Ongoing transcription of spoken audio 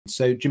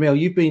So, Jamil,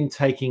 you've been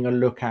taking a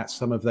look at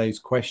some of those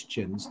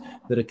questions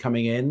that are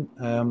coming in.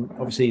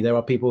 Obviously, there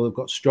are people who've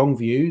got strong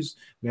views.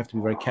 We have to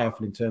be very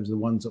careful in terms of the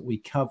ones that we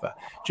cover.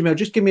 Jamil,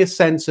 just give me a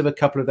sense of a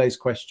couple of those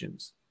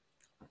questions.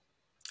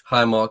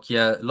 Hi, Mark.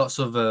 Yeah, lots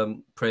of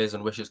prayers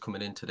and wishes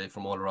coming in today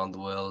from all around the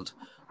world.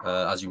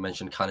 As you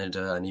mentioned,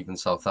 Canada and even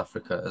South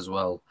Africa as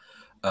well.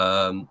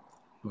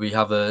 We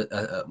have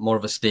a more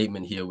of a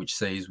statement here which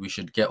says we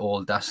should get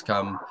all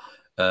dashcam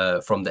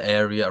from the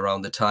area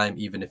around the time,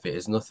 even if it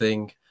is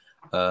nothing.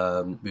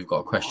 We've got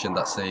a question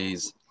that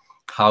says,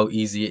 how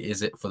easy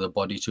is it for the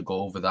body to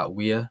go over that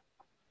weir?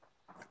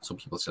 Some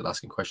people still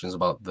asking questions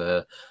about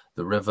the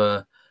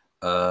river.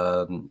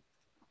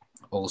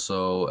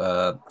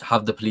 Also,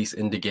 have the police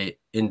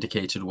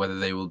indicated whether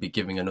they will be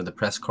giving another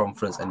press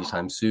conference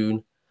anytime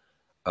soon?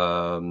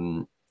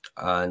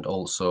 And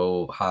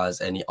also,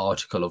 has any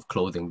article of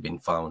clothing been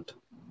found?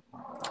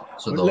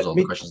 So those are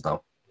the questions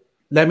now.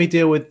 Let me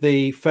deal with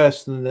the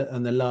first and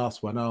the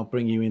last one. I'll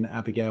bring you in,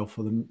 Abigail,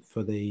 for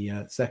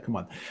the second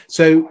one.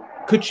 So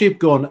could she have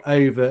gone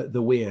over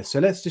the weir? So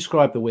let's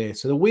describe the weir.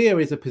 So the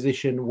weir is a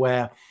position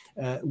where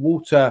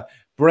water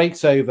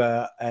breaks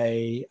over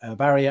a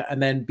barrier,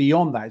 and then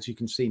beyond that, as you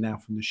can see now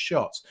from the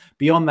shots,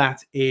 beyond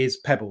that is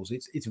pebbles.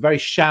 It's very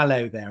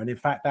shallow there, and in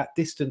fact that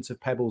distance of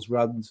pebbles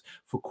runs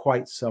for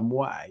quite some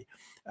way.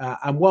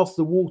 And whilst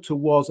the water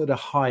was at a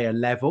higher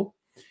level,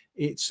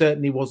 it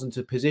certainly wasn't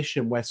a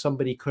position where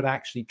somebody could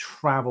actually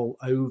travel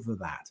over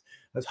that.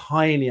 That's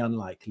highly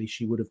unlikely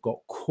she would have got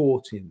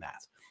caught in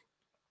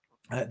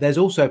that. There's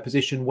also a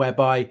position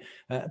whereby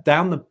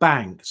down the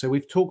bank, so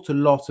we've talked a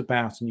lot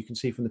about, and you can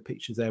see from the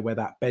pictures there where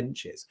that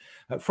bench is.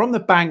 From the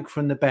bank,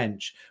 from the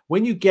bench,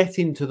 when you get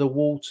into the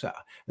water,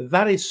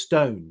 that is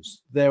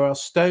stones. There are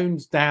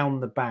stones down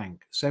the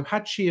bank. So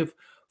had she have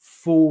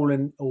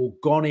fallen or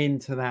gone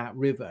into that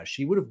river,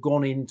 she would have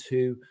gone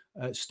into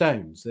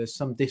stones. There's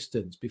some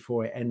distance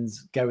before it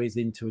goes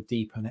into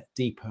a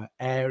deeper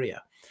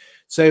area.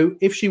 So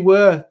if she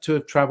were to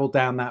have travelled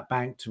down that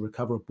bank to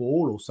recover a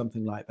ball or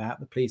something like that,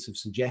 the police have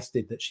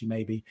suggested that she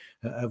maybe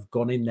have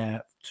gone in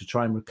there to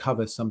try and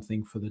recover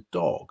something for the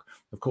dog.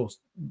 Of course,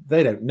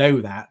 they don't know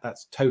that.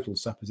 That's total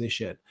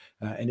supposition.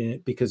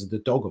 Because the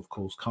dog, of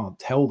course, can't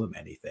tell them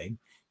anything.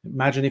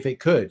 Imagine if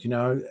it could, you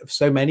know,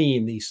 so many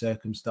in these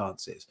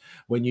circumstances,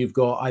 when you've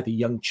got either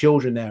young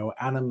children there or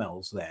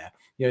animals there,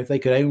 you know, if they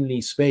could only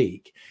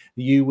speak,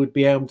 you would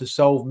be able to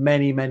solve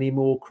many, many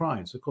more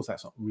crimes. Of course,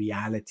 that's not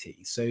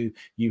reality. So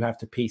you have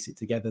to piece it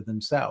together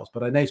themselves.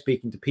 But I know,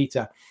 speaking to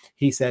Peter,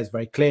 he says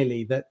very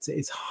clearly that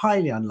it's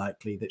highly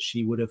unlikely that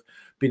she would have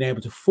been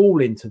able to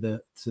fall into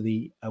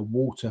the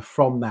water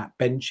from that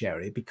bench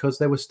area because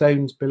there were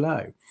stones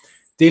below.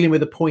 Dealing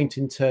with a point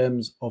in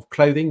terms of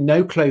clothing,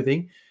 no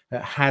clothing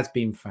has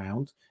been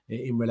found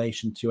in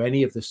relation to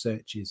any of the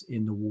searches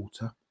in the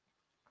water.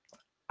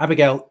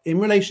 Abigail, in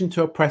relation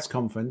to a press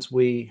conference,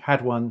 we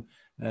had one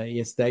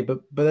yesterday,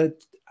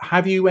 but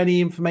have you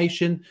any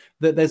information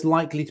that there's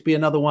likely to be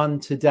another one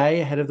today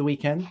ahead of the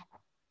weekend?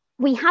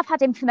 We have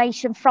had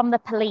information from the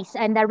police,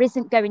 and there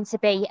isn't going to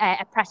be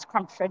a press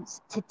conference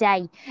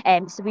today.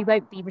 So we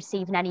won't be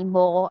receiving any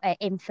more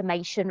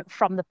information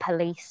from the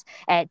police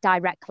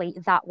directly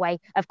that way.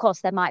 Of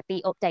course, there might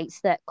be updates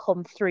that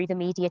come through the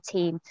media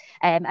team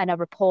and are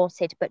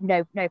reported, but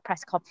no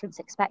press conference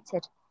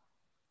expected.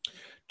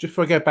 Just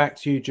before I go back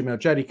to you, Jamil,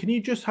 Jody, can you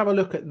just have a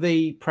look at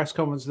the press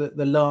conference,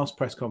 the last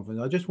press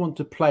conference? I just want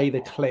to play the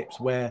clips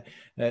where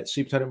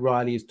Superintendent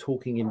Riley is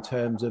talking in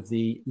terms of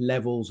the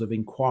levels of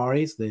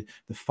inquiries, the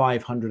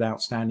 500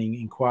 outstanding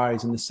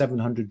inquiries and the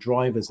 700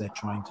 drivers they're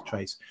trying to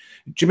trace.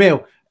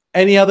 Jamil,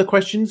 any other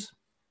questions?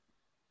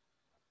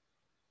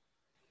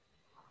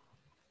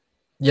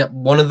 Yeah,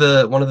 one of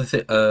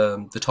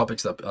the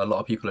topics that a lot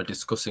of people are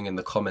discussing in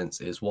the comments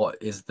is what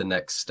is the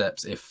next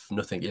steps if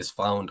nothing is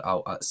found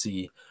out at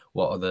sea?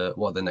 What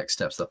are the next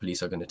steps that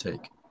police are going to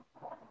take?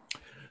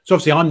 So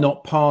obviously, I'm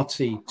not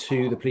party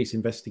to the police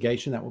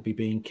investigation. That will be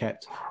being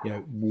kept, you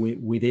know,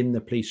 within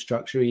the police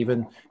structure.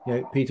 Even, you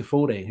know, Peter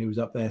Fording, who was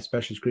up there,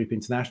 Specialist Group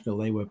International,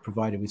 they were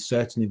provided with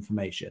certain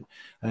information.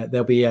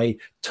 There'll be a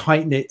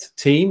tight-knit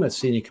team at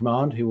senior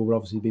command who will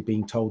obviously be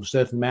being told a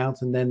certain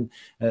amount, and then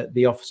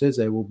the officers.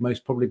 There will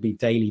most probably be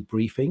daily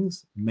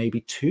briefings,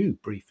 maybe 2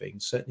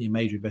 briefings. Certainly, in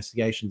major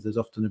investigations, there's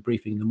often a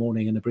briefing in the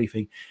morning and a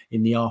briefing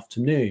in the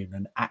afternoon,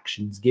 and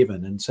actions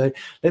given. And so,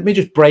 let me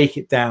just break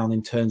it down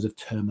in terms of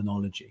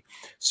terminology.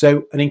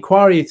 So an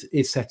inquiry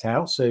is set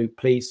out. So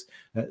police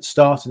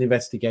start an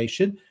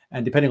investigation,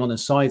 and depending on the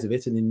size of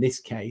it, and in this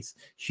case,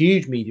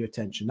 huge media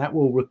attention, that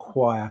will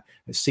require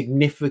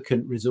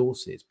significant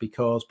resources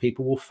because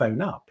people will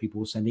phone up, people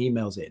will send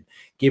emails in,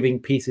 giving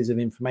pieces of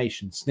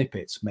information,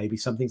 snippets. Maybe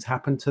something's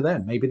happened to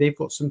them. Maybe they've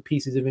got some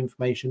pieces of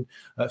information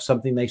of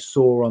something they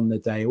saw on the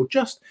day, or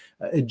just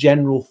a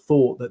general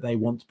thought that they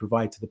want to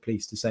provide to the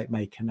police to say it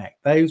may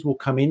connect. Those will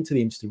come into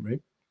the incident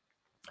room.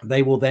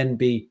 They will then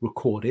be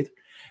recorded.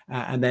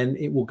 and then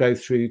it will go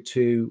through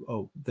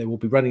to, they will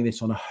be running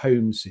this on a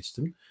home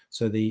system.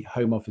 So the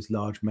Home Office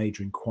large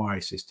major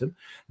inquiry system.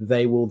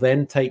 They will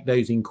then take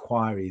those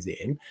inquiries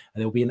in, and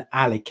there will be an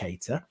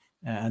allocator,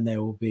 and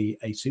there will be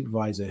a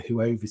supervisor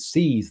who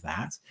oversees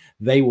that.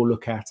 They will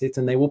look at it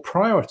and they will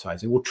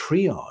prioritize, they will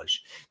triage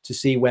to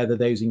see whether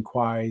those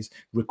inquiries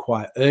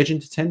require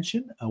urgent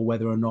attention or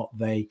whether or not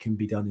they can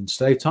be done in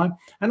slow time.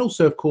 And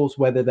also, of course,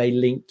 whether they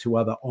link to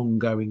other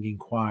ongoing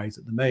inquiries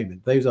at the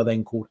moment. Those are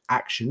then called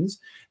actions.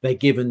 They're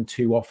given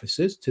to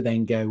officers to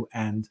then go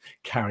and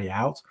carry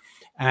out.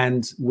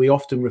 And we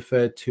often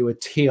refer to a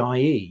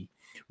TIE,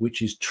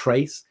 which is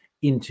trace,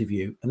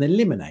 interview, and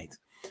eliminate.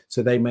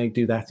 So they may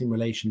do that in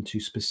relation to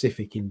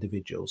specific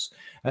individuals.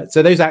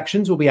 So those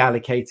actions will be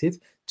allocated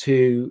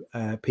to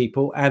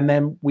people. And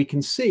then we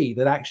can see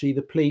that actually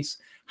the police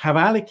have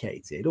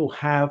allocated or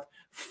have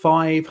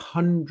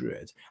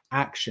 500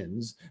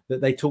 actions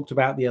that they talked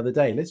about the other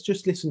day. Let's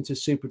just listen to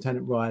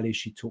Superintendent Riley as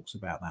she talks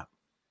about that.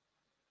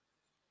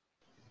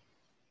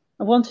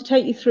 I want to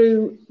take you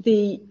through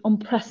the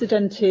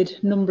unprecedented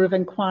number of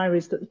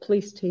inquiries that the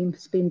police team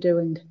has been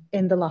doing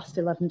in the last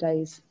 11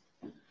 days.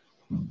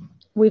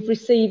 We've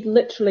received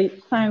literally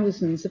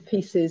thousands of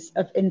pieces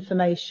of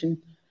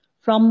information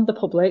from the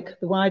public,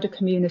 the wider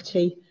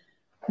community,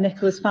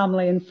 Nicola's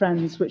family and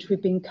friends, which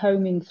we've been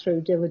combing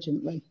through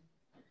diligently.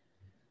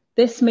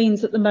 This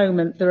means at the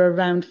moment there are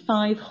around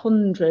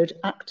 500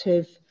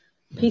 active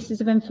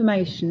pieces of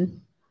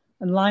information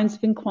and lines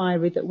of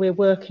inquiry that we're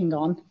working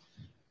on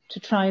to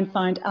try and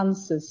find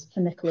answers for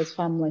Nicola's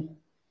family.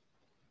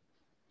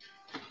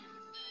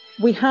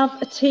 We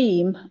have a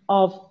team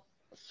of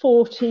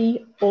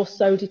 40 or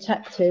so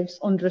detectives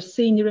under a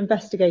senior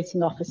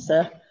investigating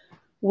officer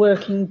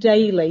working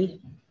daily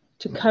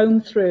to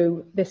comb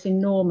through this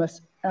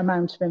enormous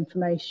amount of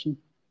information.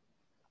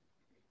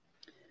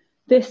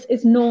 This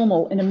is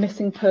normal in a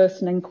missing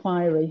person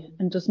inquiry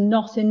and does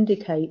not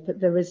indicate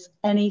that there is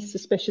any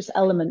suspicious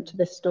element to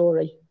this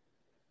story.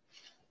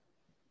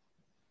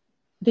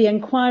 The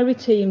inquiry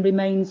team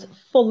remains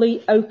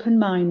fully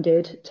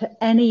open-minded to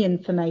any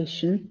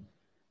information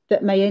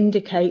that may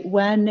indicate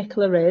where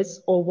Nicola is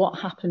or what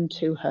happened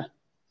to her.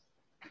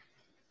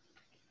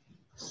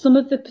 Some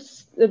of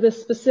the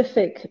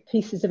specific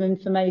pieces of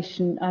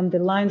information and the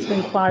lines of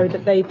inquiry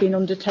that they've been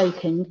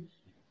undertaking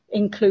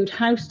include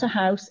house to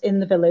house in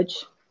the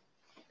village,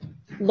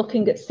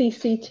 looking at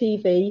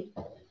CCTV,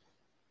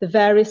 the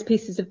various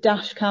pieces of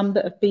dashcam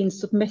that have been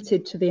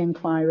submitted to the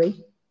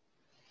inquiry,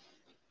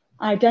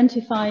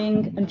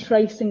 identifying and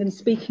tracing and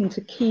speaking to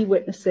key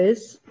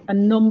witnesses, a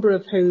number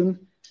of whom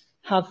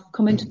have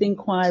come into the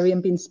inquiry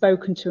and been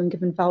spoken to and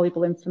given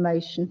valuable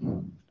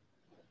information.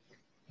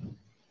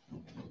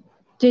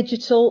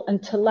 Digital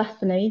and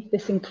telephony,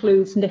 this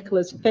includes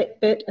Nicola's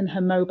Fitbit and her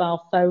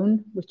mobile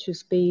phone, which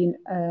has been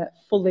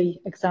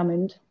fully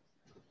examined.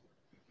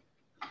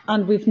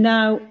 And we've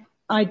now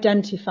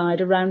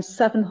identified around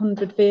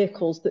 700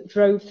 vehicles that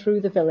drove through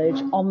the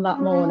village on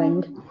that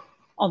morning,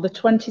 on the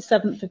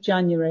 27th of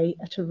January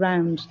at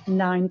around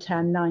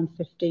 9:10,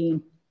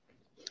 9:15.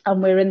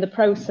 And we're in the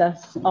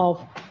process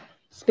of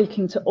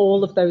speaking to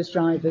all of those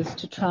drivers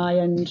to try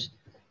and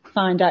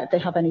find out if they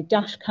have any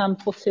dash cam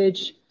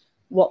footage,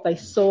 what they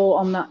saw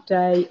on that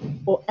day,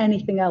 or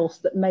anything else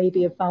that may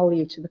be of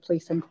value to the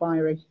police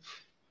inquiry.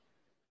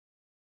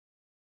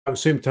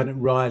 Superintendent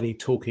Riley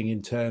talking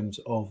in terms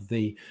of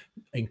the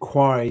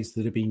inquiries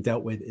that are being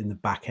dealt with in the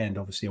back end,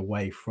 obviously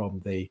away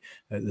from the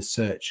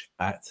search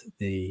at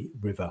the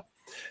river.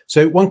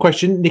 So one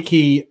question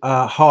Nikki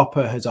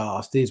Harper has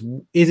asked is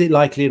it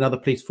likely another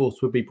police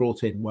force would be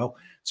brought in? Well,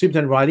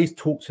 Superintendent Riley's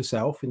talked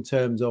herself in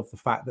terms of the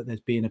fact that there's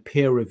been a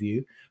peer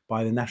review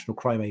by the National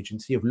Crime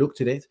Agency, have looked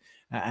at it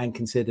and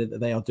considered that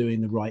they are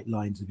doing the right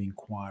lines of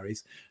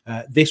inquiries.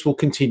 This will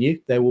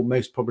continue. There will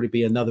most probably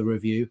be another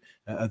review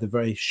at a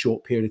very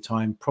short period of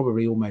time,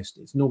 probably almost,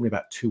 it's normally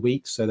about 2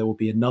 weeks. So there will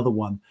be another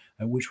one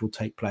which will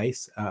take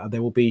place.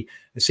 There will be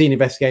a senior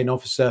investigating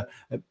officer,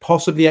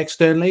 possibly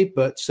externally,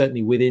 but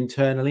certainly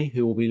internally,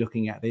 who will be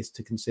looking at this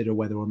to consider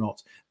whether or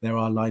not there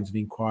are lines of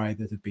inquiry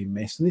that have been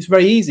missed. And it's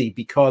very easy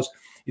because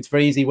it's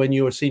very easy when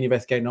you're a senior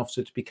investigating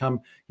officer to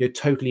become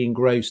totally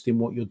engrossed in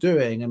what you're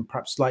doing and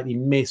perhaps slightly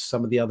miss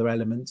some of the other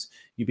elements.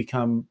 You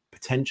become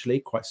potentially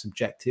quite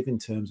subjective in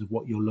terms of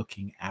what you're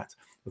looking at.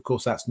 Of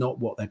course, that's not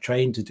what they're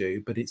trained to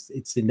do, but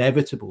it's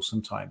inevitable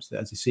sometimes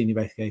that as a senior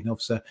investigating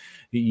officer,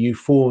 you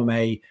form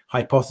a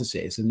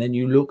hypothesis and then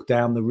you look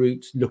down the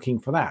route looking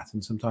for that.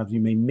 And sometimes you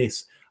may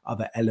miss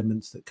other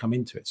elements that come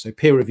into it. So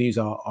peer reviews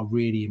are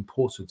really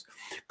important.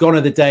 Gone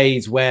are the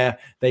days where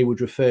they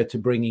would refer to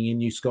bringing in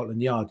New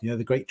Scotland Yard,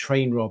 the great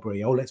train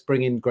robbery. Oh, let's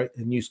bring in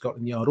New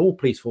Scotland Yard, all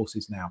police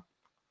forces now.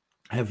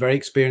 have very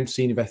experienced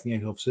senior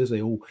investigating officers.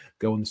 They all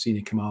go on the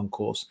senior command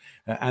course,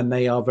 and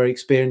they are very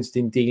experienced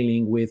in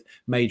dealing with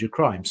major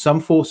crimes. Some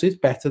forces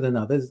better than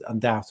others,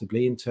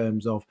 undoubtedly, in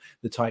terms of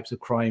the types of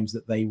crimes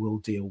that they will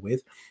deal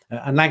with.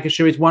 And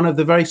Lancashire is one of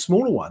the very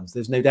smaller ones.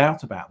 There's no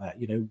doubt about that.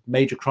 You know,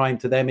 major crime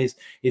to them is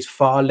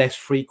far less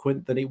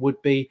frequent than it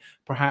would be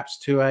perhaps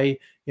to a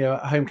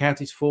a home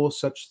counties force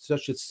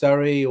such as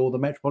Surrey or the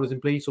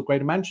Metropolitan Police or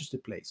Greater Manchester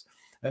Police.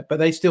 But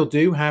they still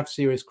do have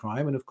serious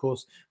crime. And of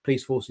course,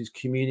 police forces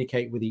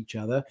communicate with each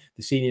other.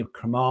 The senior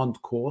command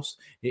course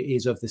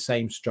is of the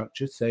same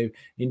structure. So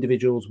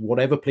individuals,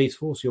 whatever police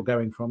force you're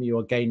going from, you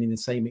are gaining the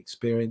same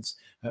experience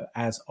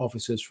as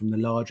officers from the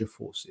larger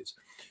forces.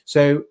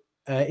 So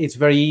it's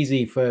very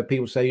easy for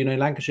people to say, you know,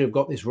 Lancashire have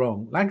got this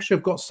wrong. Lancashire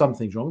have got some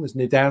things wrong. There's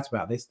no doubt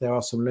about this. There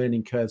are some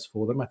learning curves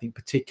for them, I think,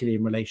 particularly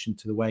in relation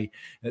to the way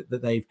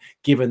that they've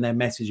given their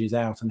messages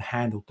out and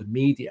handled the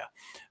media.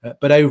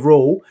 But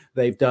overall,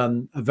 they've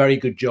done a very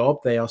good job.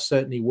 They are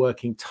certainly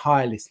working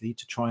tirelessly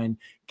to try and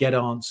get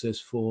answers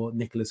for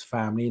Nicola's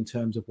family in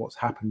terms of what's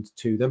happened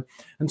to them.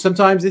 And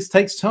sometimes this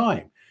takes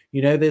time.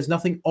 You know, there's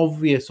nothing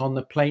obvious on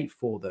the plate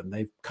for them.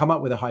 They've come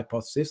up with a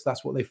hypothesis.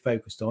 That's what they've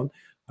focused on.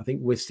 I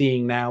think we're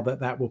seeing now that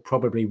that will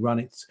probably run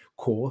its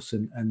course,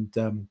 and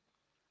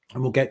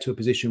we'll get to a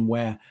position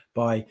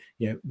whereby,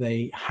 you know,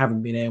 they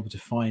haven't been able to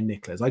find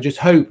Nicola's. I just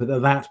hope that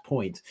at that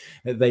point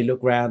they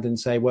look around and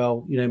say,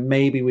 well, you know,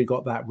 maybe we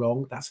got that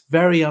wrong. That's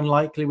very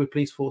unlikely with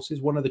police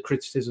forces. One of the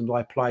criticisms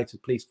I apply to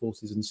police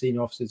forces and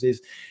senior officers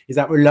is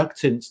that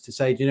reluctance to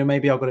say, you know,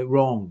 maybe I got it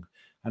wrong,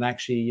 and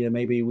actually, you know,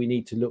 maybe we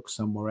need to look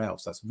somewhere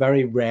else. That's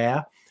very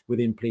rare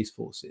within police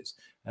forces.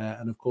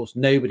 And of course,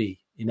 nobody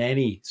in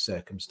any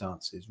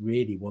circumstances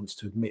really wants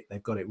to admit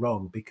they've got it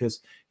wrong,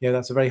 because, you know,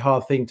 that's a very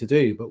hard thing to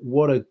do. But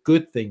what a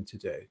good thing to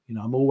do. You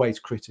know, I'm always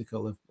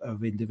critical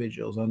of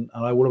individuals, and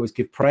I will always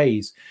give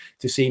praise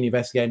to senior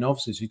investigating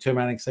officers who turn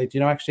around and say, you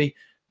know, actually,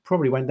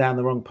 probably went down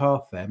the wrong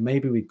path there.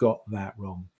 Maybe we got that wrong.